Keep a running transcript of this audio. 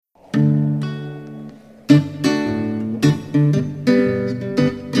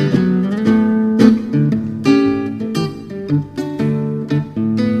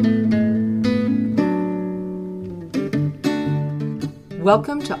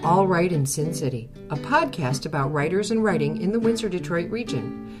Welcome to All Right in Sin City, a podcast about writers and writing in the Windsor-Detroit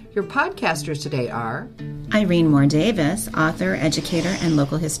region. Your podcasters today are Irene Moore Davis, author, educator, and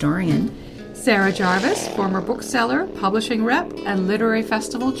local historian. Sarah Jarvis, former bookseller, publishing rep, and literary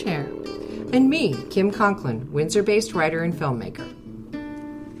festival chair. and me, Kim Conklin, Windsor-based writer and filmmaker.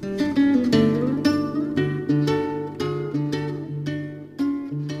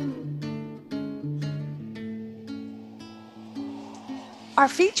 Our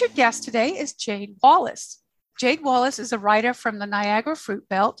featured guest today is Jade Wallace. Jade Wallace is a writer from the Niagara Fruit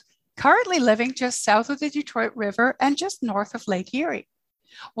Belt, currently living just south of the Detroit River and just north of Lake Erie.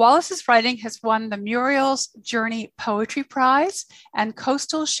 Wallace's writing has won the Muriel's Journey Poetry Prize and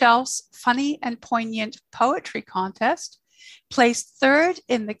Coastal Shelf's Funny and Poignant Poetry Contest, placed third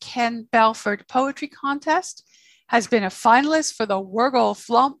in the Ken Belford Poetry Contest, has been a finalist for the Wurgle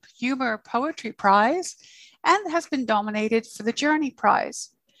Flump Humor Poetry Prize, and has been nominated for the Journey Prize.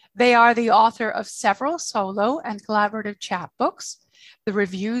 They are the author of several solo and collaborative chapbooks, the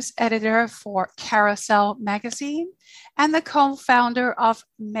reviews editor for Carousel magazine, and the co-founder of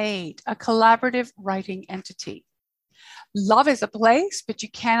Made, a collaborative writing entity. Love is a Place, But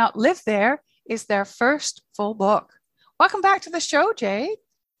You Cannot Live There is their first full book. Welcome back to the show, Jade.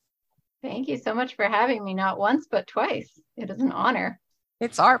 Thank you so much for having me, not once, but twice. It is an honor.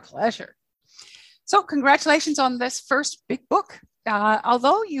 It's our pleasure. So congratulations on this first big book.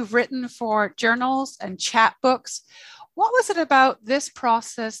 Although you've written for journals and chapbooks, what was it about this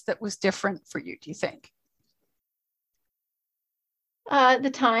process that was different for you, do you think?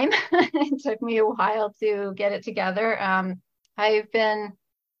 The time. It took me a while to get it together. I've been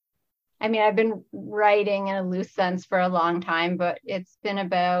writing in a loose sense for a long time, but it's been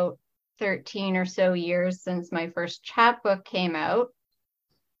about 13 or so years since my first chapbook came out.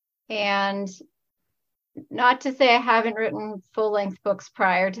 And not to say I haven't written full-length books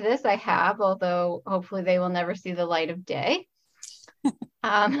prior to this. I have, although hopefully they will never see the light of day.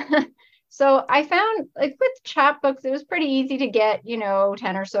 So I found, like, with chapbooks, it was pretty easy to get, 10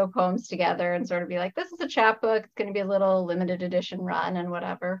 or so poems together and sort of be like, this is a chapbook. It's going to be a little limited edition run and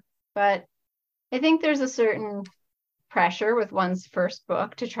whatever. But I think there's a certain pressure with one's first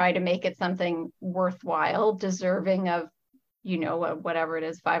book to try to make it something worthwhile, deserving of, whatever it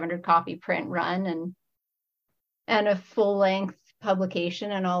is, 500 copy print run and a full-length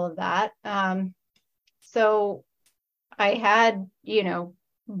publication and all of that. So I had,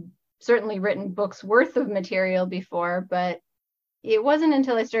 certainly written books worth of material before, but it wasn't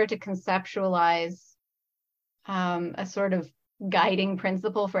until I started to conceptualize a sort of guiding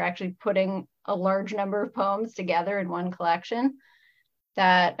principle for actually putting a large number of poems together in one collection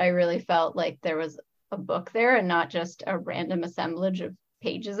that I really felt like there was a book there and not just a random assemblage of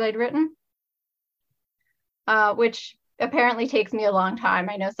pages I'd written. Which apparently takes me a long time.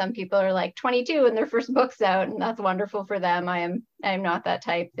 I know some people are like 22 and their first book's out, and that's wonderful for them. I am not that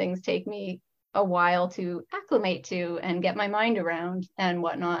type. Things take me a while to acclimate to and get my mind around and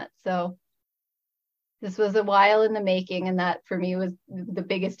whatnot. So this was a while in the making, and that for me was the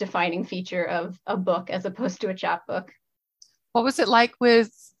biggest defining feature of a book as opposed to a chapbook. What was it like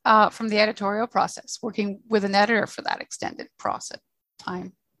with from the editorial process, working with an editor for that extended process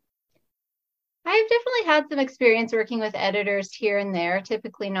time? I've definitely had some experience working with editors here and there,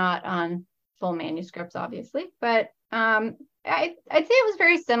 typically not on full manuscripts, obviously, but I'd say it was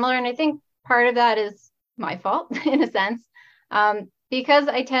very similar. And I think part of that is my fault in a sense, because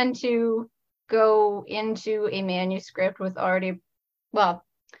I tend to go into a manuscript with already, well,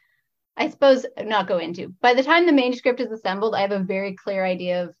 I suppose not go into. By the time the manuscript is assembled, I have a very clear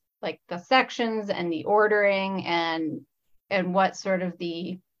idea of like the sections and the ordering and what sort of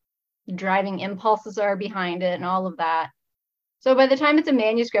the driving impulses are behind it and all of that. So by the time it's a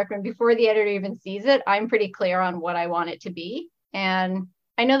manuscript and before the editor even sees it, I'm pretty clear on what I want it to be. And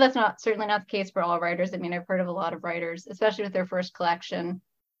I know that's certainly not the case for all writers. I mean, I've heard of a lot of writers, especially with their first collection,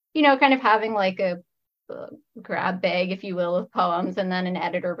 kind of having like a grab bag, if you will, of poems, and then an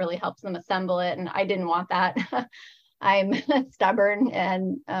editor really helps them assemble it. And I didn't want that. I'm stubborn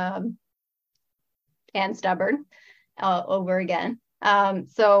and stubborn over again.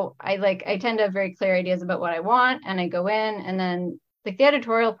 So I tend to have very clear ideas about what I want, and I go in, and then like the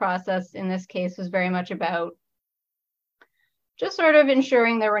editorial process in this case was very much about just sort of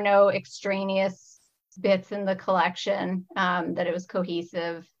ensuring there were no extraneous bits in the collection, that it was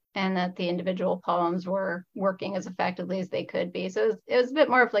cohesive and that the individual poems were working as effectively as they could be. So it was a bit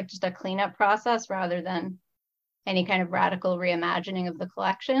more of like just a cleanup process rather than any kind of radical reimagining of the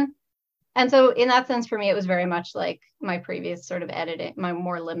collection. And so in that sense, for me, it was very much like my previous sort of editing, my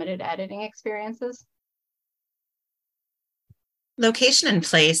more limited editing experiences. Location and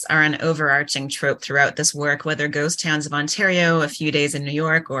place are an overarching trope throughout this work, whether ghost towns of Ontario, a few days in New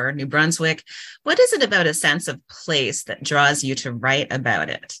York, or New Brunswick. What is it about a sense of place that draws you to write about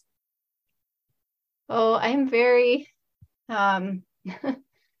it? Oh, I'm very drawn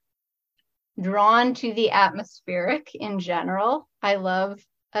to the atmospheric in general. I love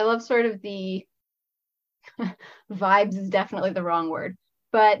sort of the vibes is definitely the wrong word,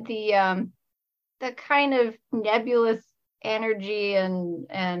 but the kind of nebulous energy and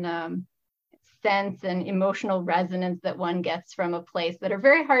sense and emotional resonance that one gets from a place that are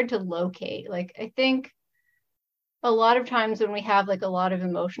very hard to locate. Like, I think a lot of times when we have like a lot of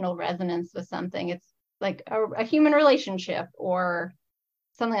emotional resonance with something, it's like a human relationship or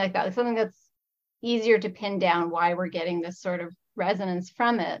something like that, like something that's easier to pin down why we're getting this sort of resonance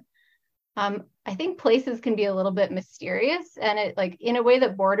from it. I think places can be a little bit mysterious, and it, like, in a way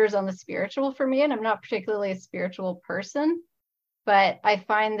that borders on the spiritual for me. And I'm not particularly a spiritual person, but I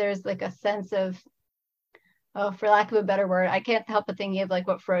find there's like a sense of, oh, for lack of a better word, I can't help but thinking of like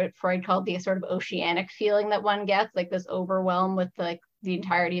what Freud called the sort of oceanic feeling that one gets, like this overwhelm with like the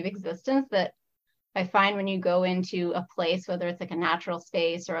entirety of existence, that I find when you go into a place, whether it's like a natural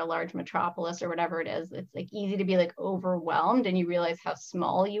space or a large metropolis or whatever it is, it's like easy to be like overwhelmed, and you realize how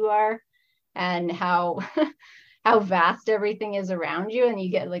small you are and how how vast everything is around you, and you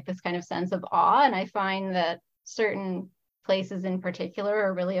get like this kind of sense of awe. And I find that certain places in particular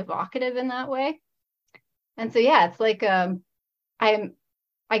are really evocative in that way. And so yeah, it's like I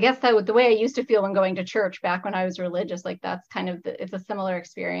guess that the way I used to feel when going to church back when I was religious, like that's kind of it's a similar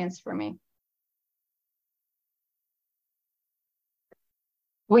experience for me.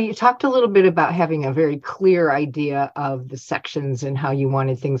 Well, you talked a little bit about having a very clear idea of the sections and how you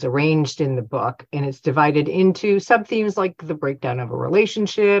wanted things arranged in the book. And it's divided into sub-themes like the breakdown of a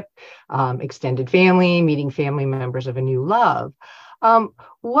relationship, extended family, meeting family members of a new love.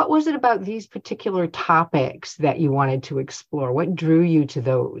 What was it about these particular topics that you wanted to explore? What drew you to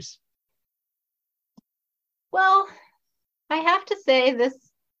those? Well, I have to say this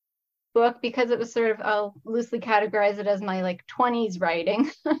book, because it was sort of, I'll loosely categorize it as my like 20s writing.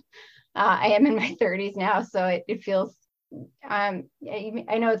 I am in my 30s now, so it feels I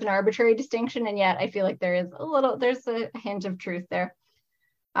know it's an arbitrary distinction, and yet I feel like there's a hint of truth there.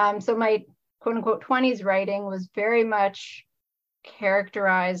 So my quote unquote 20s writing was very much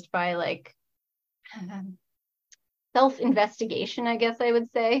characterized by like self-investigation, I guess I would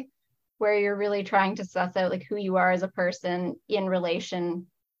say, where you're really trying to suss out like who you are as a person in relation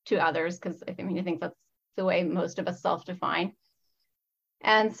to others, because I think that's the way most of us self-define.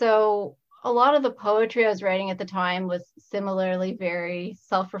 And so a lot of the poetry I was writing at the time was similarly very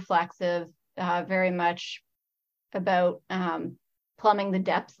self-reflexive, very much about plumbing the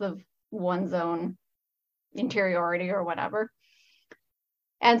depths of one's own interiority or whatever.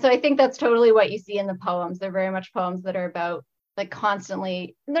 And so I think that's totally what you see in the poems. They're very much poems that are about like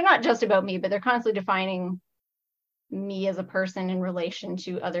constantly, they're not just about me, but they're constantly defining me as a person in relation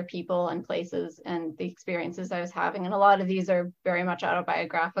to other people and places and the experiences I was having. And a lot of these are very much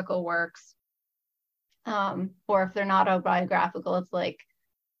autobiographical works. Or if they're not autobiographical, it's like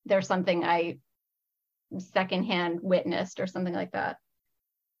there's something I secondhand witnessed or something like that.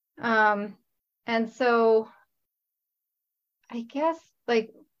 And so I guess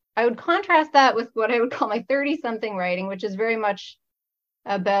like I would contrast that with what I would call my 30-something writing, which is very much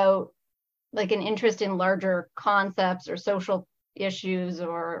about like an interest in larger concepts or social issues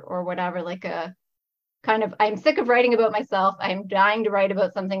or whatever, like a kind of, I'm sick of writing about myself. I'm dying to write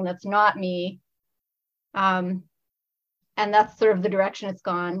about something that's not me. And that's sort of the direction it's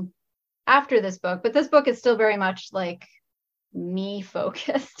gone after this book. But this book is still very much like me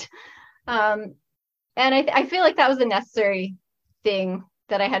focused. And I feel like that was a necessary thing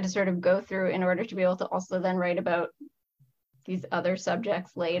that I had to sort of go through in order to be able to also then write about these other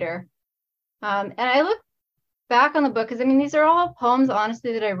subjects later. And I look back on the book, because I mean, these are all poems,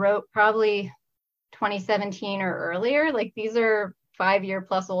 honestly, that I wrote probably 2017 or earlier. Like these are 5-year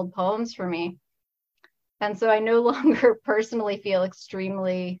plus old poems for me. And so I no longer personally feel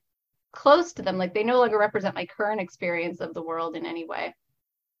extremely close to them. Like they no longer represent my current experience of the world in any way.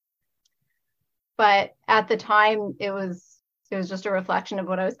 But at the time, it was just a reflection of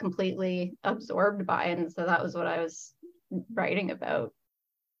what I was completely absorbed by. And so that was what I was writing about.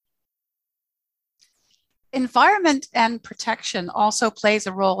 Environment and protection also plays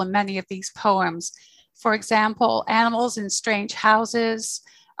a role in many of these poems. For example, animals in strange houses.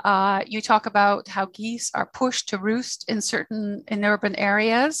 You talk about how geese are pushed to roost in urban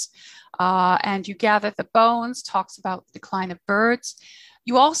areas, and you gather the bones, talks about the decline of birds.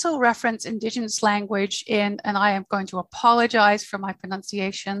 You also reference Indigenous language in, and I am going to apologize for my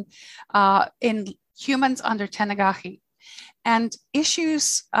pronunciation, in Humans Under Tenagahi, and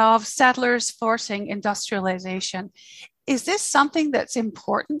issues of settlers forcing industrialization. Is this something that's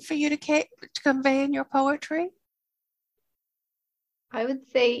important for you to convey in your poetry? I would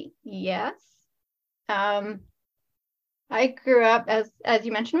say yes. I grew up, as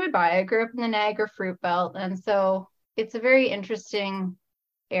you mentioned in my bio, I grew up in the Niagara Fruit Belt, and so it's a very interesting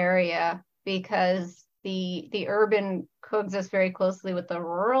area because the urban coexists very closely with the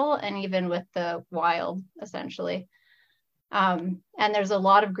rural and even with the wild, essentially. And there's a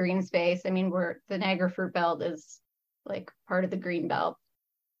lot of green space. I mean, the Niagara Fruit Belt is like part of the green belt,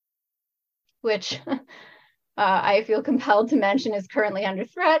 which I feel compelled to mention is currently under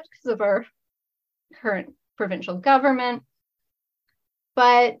threat because of our current provincial government.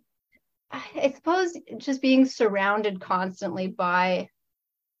 But I suppose just being surrounded constantly by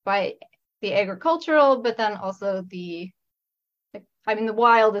the agricultural, but then also the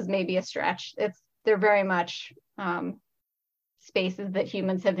wild is maybe a stretch. They're very much spaces that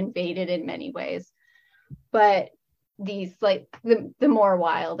humans have invaded in many ways. But these, like the more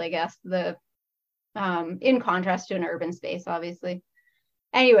wild, I guess, in contrast to an urban space, obviously.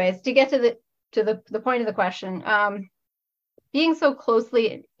 Anyways, to get to the point of the question, being so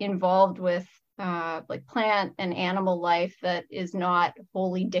closely involved with like plant and animal life that is not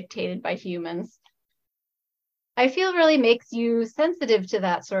wholly dictated by humans, I feel really makes you sensitive to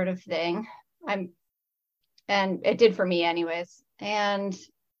that sort of thing. And it did for me anyways. And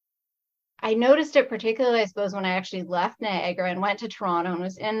I noticed it particularly, I suppose, when I actually left Niagara and went to Toronto and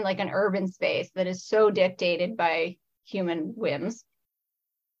was in like an urban space that is so dictated by human whims.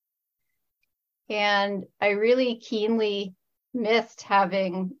 And I really keenly missed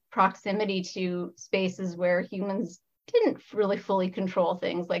having proximity to spaces where humans didn't really fully control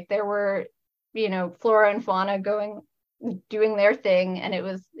things. Like there were, flora and fauna doing their thing, and it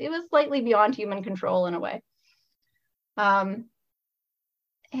was slightly beyond human control in a way. And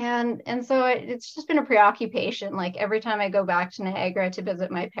so it's just been a preoccupation. Like every time I go back to Niagara to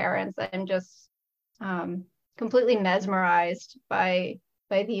visit my parents, I'm just completely mesmerized by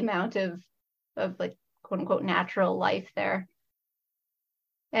the amount of like quote unquote natural life there.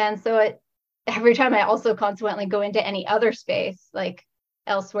 And so every time I also consequently go into any other space, like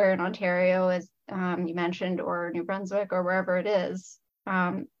elsewhere in Ontario, as you mentioned, or New Brunswick, or wherever it is,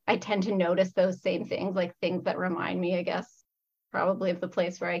 I tend to notice those same things, like things that remind me, I guess, probably of the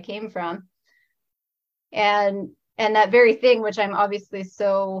place where I came from. And that very thing, which I'm obviously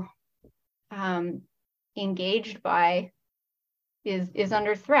so engaged by, is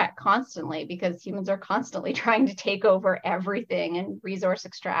under threat constantly, because humans are constantly trying to take over everything and resource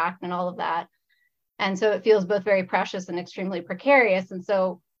extract and all of that. And so it feels both very precious and extremely precarious. And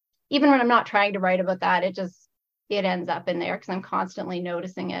so even when I'm not trying to write about that, it ends up in there because I'm constantly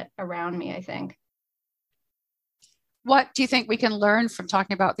noticing it around me, I think. What do you think we can learn from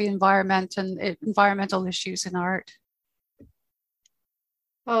talking about the environment and environmental issues in art?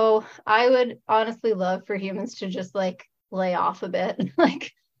 Oh, I would honestly love for humans to just like lay off a bit,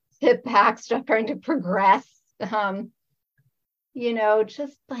 like sit back, stop trying to progress,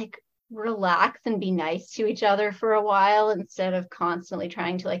 just like relax and be nice to each other for a while instead of constantly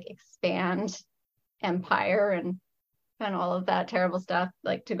trying to like expand empire and all of that terrible stuff.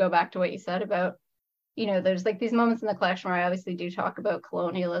 Like, to go back to what you said about, there's like these moments in the collection where I obviously do talk about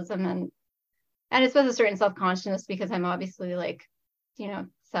colonialism, and it's with a certain self-consciousness because I'm obviously like,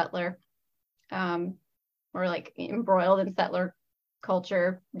 settler, or like embroiled in settler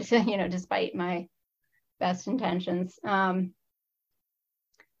culture, despite my best intentions. And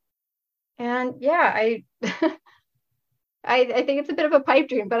yeah, I think it's a bit of a pipe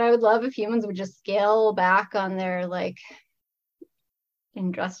dream, but I would love if humans would just scale back on their like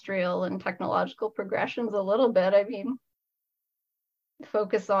industrial and technological progressions a little bit. I mean,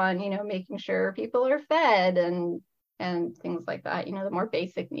 focus on, making sure people are fed and things like that, the more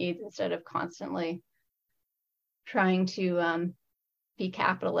basic needs, instead of constantly trying to be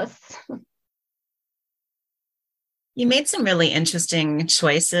capitalists. You made some really interesting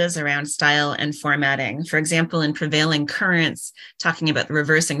choices around style and formatting. For example, in Prevailing Currents, talking about the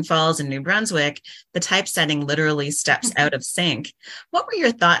reversing falls in New Brunswick, the typesetting literally steps out of sync. What were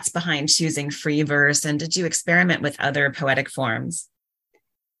your thoughts behind choosing free verse, and did you experiment with other poetic forms?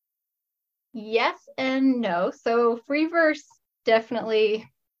 Yes and no. So free verse definitely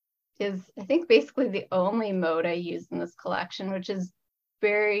is, I think, basically the only mode I use in this collection, which is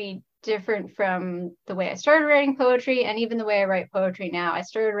very different from the way I started writing poetry and even the way I write poetry now. I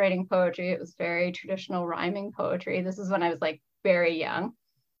started writing poetry, it was very traditional rhyming poetry. This is when I was like very young.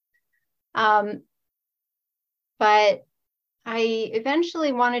 But I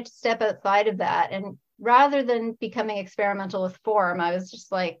eventually wanted to step outside of that. And rather than becoming experimental with form, I was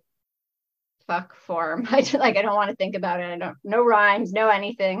just like, fuck form. I don't want to think about it. No rhymes, no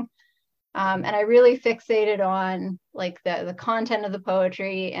anything. And I really fixated on like the content of the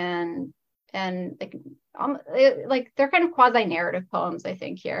poetry and like they're kind of quasi-narrative poems, I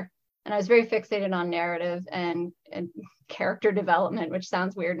think, here. And I was very fixated on narrative and character development, which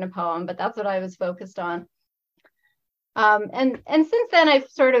sounds weird in a poem, but that's what I was focused on. And since then, I've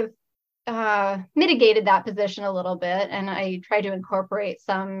sort of mitigated that position a little bit, and I try to incorporate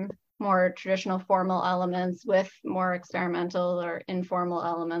some more traditional formal elements with more experimental or informal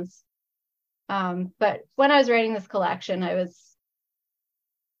elements. But when I was writing this collection, I was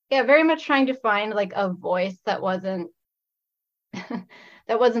very much trying to find like a voice that wasn't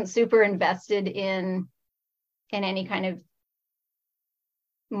that wasn't super invested in any kind of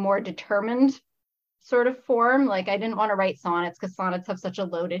more determined sort of form. Like I didn't want to write sonnets because sonnets have such a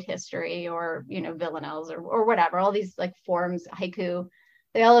loaded history, or villanelles or whatever, all these like forms, haiku,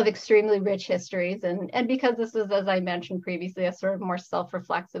 they all have extremely rich histories. And because this is, as I mentioned previously, a sort of more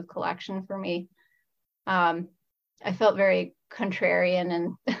self-reflexive collection for me, I felt very contrarian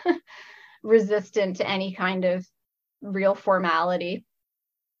and resistant to any kind of real formality.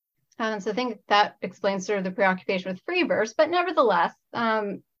 So I think that explains sort of the preoccupation with free verse, but nevertheless,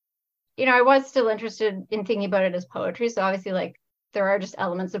 I was still interested in thinking about it as poetry. So obviously, like, there are just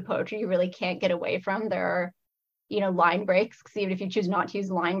elements of poetry you really can't get away from. There are, line breaks, because even if you choose not to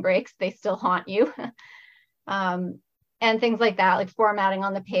use line breaks, they still haunt you. And things like that, like formatting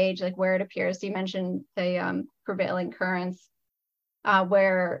on the page, like where it appears. So you mentioned the prevailing currents,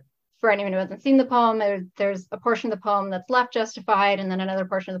 where, for anyone who hasn't seen the poem, there's a portion of the poem that's left justified, and then another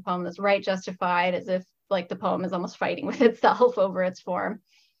portion of the poem that's right justified, as if like the poem is almost fighting with itself over its form.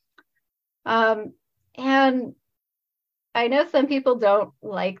 And I know some people don't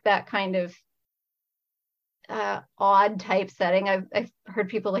like that kind of odd typesetting. I've heard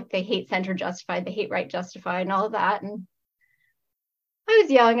people like they hate center justified, they hate right justified, and all of that. And I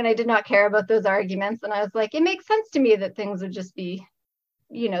was young and I did not care about those arguments. And I was like, it makes sense to me that things would just be,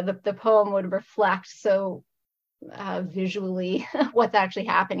 the poem would reflect so visually what's actually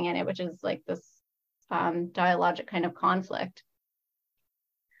happening in it, which is like this dialogic kind of conflict.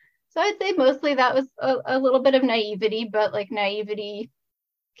 So I'd say mostly that was a little bit of naivety, but like naivety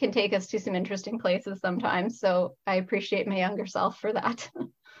can take us to some interesting places sometimes. So I appreciate my younger self for that.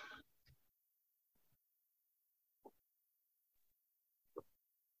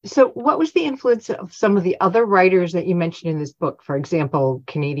 So what was the influence of some of the other writers that you mentioned in this book? For example,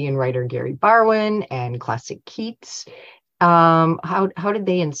 Canadian writer Gary Barwin and classic Keats. How did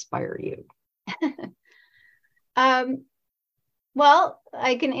they inspire you? Well,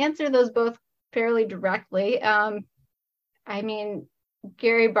 I can answer those both fairly directly. I mean,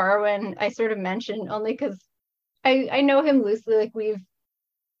 Gary Barwin, I sort of mentioned only because I know him loosely. Like, we've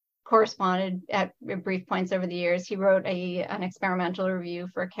corresponded at brief points over the years. He wrote an experimental review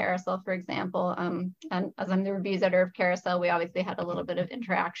for Carousel, for example. And as I'm the reviews editor of Carousel, we obviously had a little bit of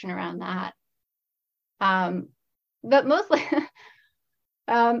interaction around that. But mostly,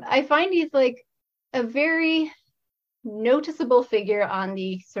 I find he's like a very noticeable figure on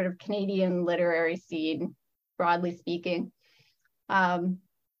the sort of Canadian literary scene, broadly speaking. And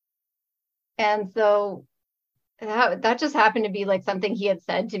so that just happened to be like something he had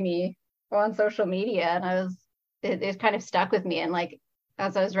said to me on social media, and it kind of stuck with me. And like,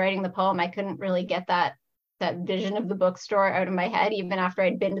 as I was writing the poem, I couldn't really get that vision of the bookstore out of my head, even after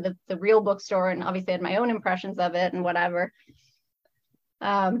I'd been to the real bookstore and obviously had my own impressions of it and whatever.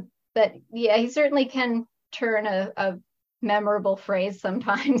 But yeah, he certainly can turn a memorable phrase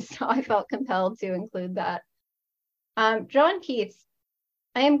sometimes, so I felt compelled to include that. John Keats,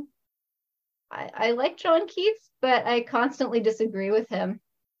 I like John Keats, but I constantly disagree with him.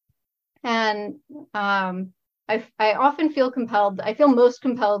 And I often feel compelled, I feel most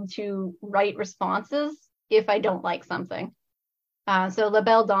compelled to write responses if I don't like something. So La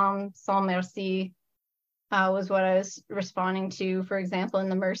Belle Dame sans merci was what I was responding to, for example, in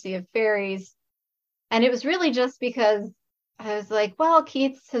The Mercy of Fairies. And it was really just because I was like, well,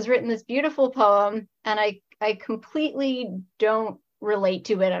 Keats has written this beautiful poem, and I completely don't relate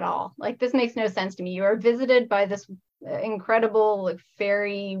to it at all. Like, this makes no sense to me. You are visited by this incredible like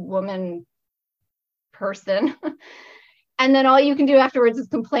fairy woman person, and then all you can do afterwards is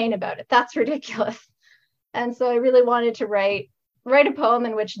complain about it. That's ridiculous. And so I really wanted to write a poem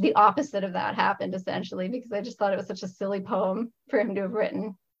in which the opposite of that happened, essentially, because I just thought it was such a silly poem for him to have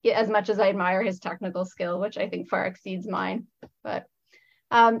written, as much as I admire his technical skill, which I think far exceeds mine. But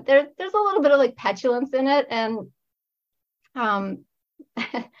there's a little bit of like petulance in it, and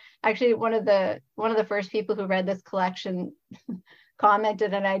actually one of the first people who read this collection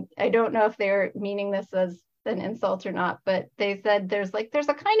commented, and I don't know if they're meaning this as an insult or not, but they said there's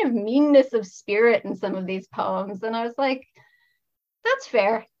a kind of meanness of spirit in some of these poems, and I was like, that's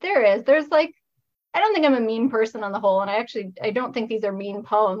fair. There's like, I don't think I'm a mean person on the whole, and I don't think these are mean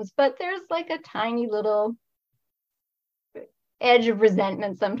poems, but there's like a tiny little edge of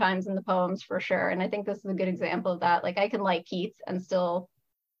resentment sometimes in the poems for sure. And I think this is a good example of that. Like, I can like Keats and still,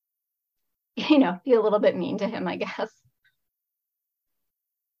 be a little bit mean to him, I guess.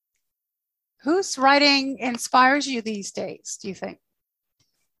 Whose writing inspires you these days, do you think?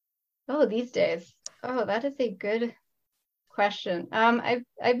 Oh, these days. Oh, that is a good question. I've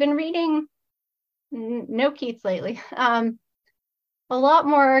been reading no Keats lately. A lot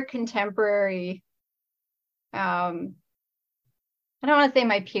more contemporary. I don't want to say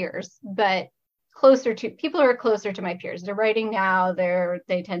my peers, but people who are closer to my peers. They're writing now.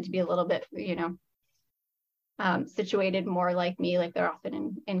 They tend to be a little bit, situated more like me, like they're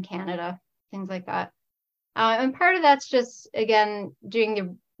often in Canada, things like that. And part of that's just, again,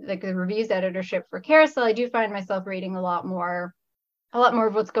 doing the reviews editorship for Carousel. I do find myself reading a lot more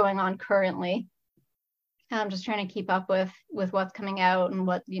of what's going on currently. I'm just trying to keep up with what's coming out and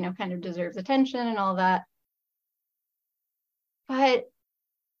what, kind of deserves attention and all that. But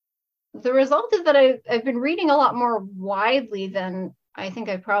the result is that I've been reading a lot more widely than I think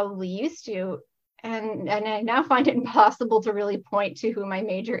I probably used to. And I now find it impossible to really point to who my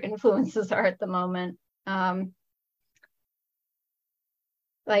major influences are at the moment.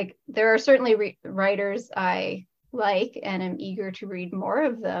 Like, there are certainly writers I like and am eager to read more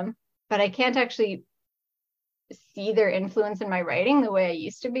of them, but I can't actually see their influence in my writing the way I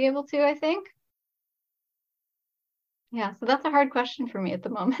used to be able to, I think. Yeah, so that's a hard question for me at the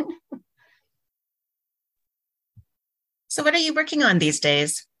moment. So what are you working on these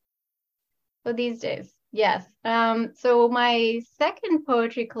days? So these days, yes. So my second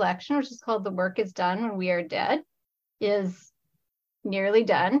poetry collection, which is called The Work Is Done When We Are Dead, is nearly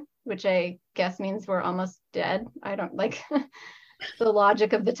done, which I guess means we're almost dead. I don't like the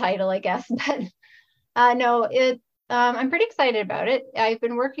logic of the title, I guess, but no, I'm pretty excited about it. I've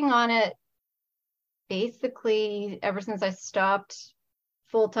been working on it basically ever since I stopped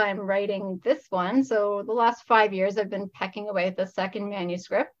full-time writing this one. So the last 5 years, I've been pecking away at the second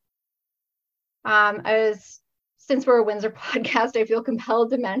manuscript. Since we're a Windsor podcast, I feel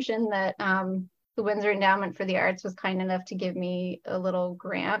compelled to mention that the Windsor Endowment for the Arts was kind enough to give me a little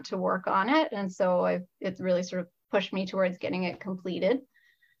grant to work on it. And so it's really sort of pushed me towards getting it completed.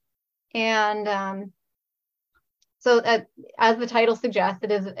 And so as the title suggests,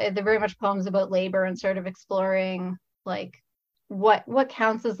 they're very much poems about labor and sort of exploring like what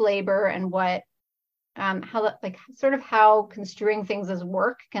counts as labor and how construing things as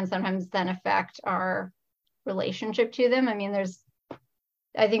work can sometimes then affect our relationship to them. I mean,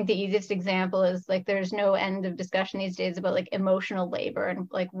 I think the easiest example is like there's no end of discussion these days about like emotional labor and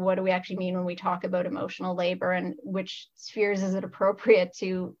like what do we actually mean when we talk about emotional labor and which spheres is it appropriate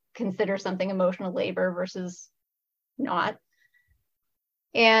to consider something emotional labor versus not.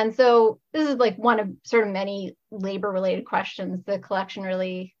 And so this is like one of sort of many labor related questions the collection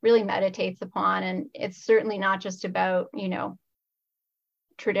really meditates upon. And it's certainly not just about,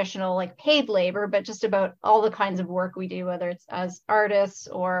 traditional like paid labor, but just about all the kinds of work we do, whether it's as artists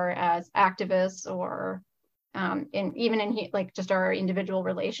or as activists or even in like just our individual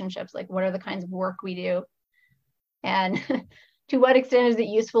relationships, like what are the kinds of work we do and to what extent is it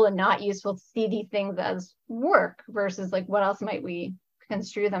useful and not useful to see these things as work versus like what else might we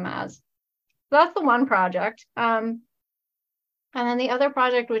construe them as. So that's the one project. And then the other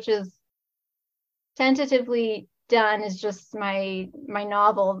project, which is tentatively done, is just my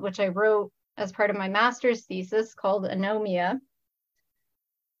novel, which I wrote as part of my master's thesis called Anomia.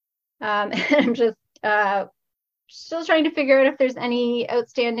 And I'm just still trying to figure out if there's any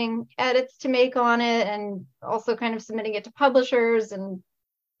outstanding edits to make on it, and also kind of submitting it to publishers. And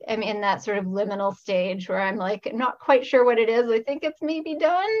I'm in that sort of liminal stage where I'm like, not quite sure what it is. I think it's maybe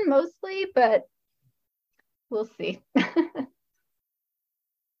done mostly, but we'll see.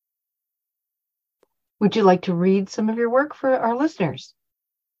 Would you like to read some of your work for our listeners?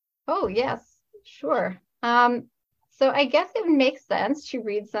 Oh, yes, sure. So I guess it would make sense to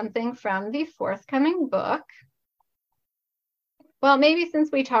read something from the forthcoming book. Well, maybe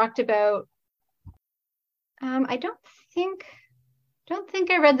since we talked about, I don't think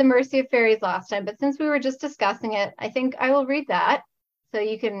I read The Mercy of Fairies last time, but since we were just discussing it, I think I will read that. so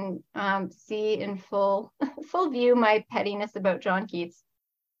you can see in full view my pettiness about John Keats.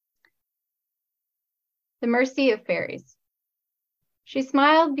 The Mercy of Fairies. She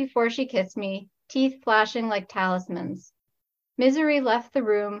smiled before she kissed me, teeth flashing like talismans. Misery left the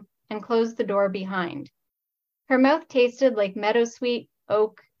room and closed the door behind. Her mouth tasted like meadowsweet,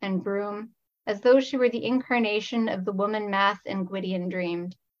 oak, and broom, as though she were the incarnation of the woman Math and Gwydion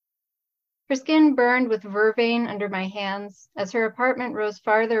dreamed. Her skin burned with vervain under my hands as her apartment rose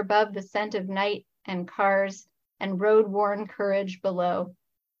farther above the scent of night and cars and road-worn courage below.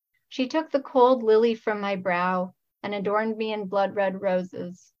 She took the cold lily from my brow and adorned me in blood-red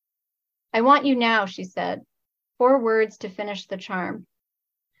roses. I want you now, she said, 4 words to finish the charm.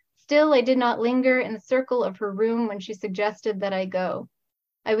 Still, I did not linger in the circle of her room when she suggested that I go.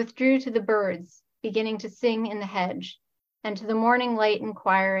 I withdrew to the birds, beginning to sing in the hedge, and to the morning light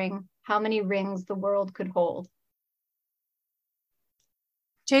inquiring how many rings the world could hold.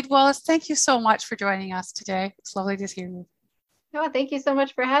 Jade Wallace, thank you so much for joining us today. It's lovely to hear you. Oh, thank you so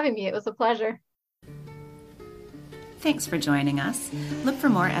much for having me. It was a pleasure. Thanks for joining us. Look for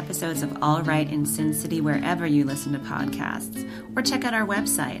more episodes of All Right in Sin City wherever you listen to podcasts, or check out our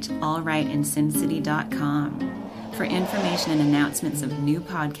website, allrightinsincity.com. For information and announcements of new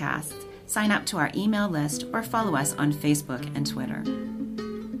podcasts, sign up to our email list or follow us on Facebook and Twitter.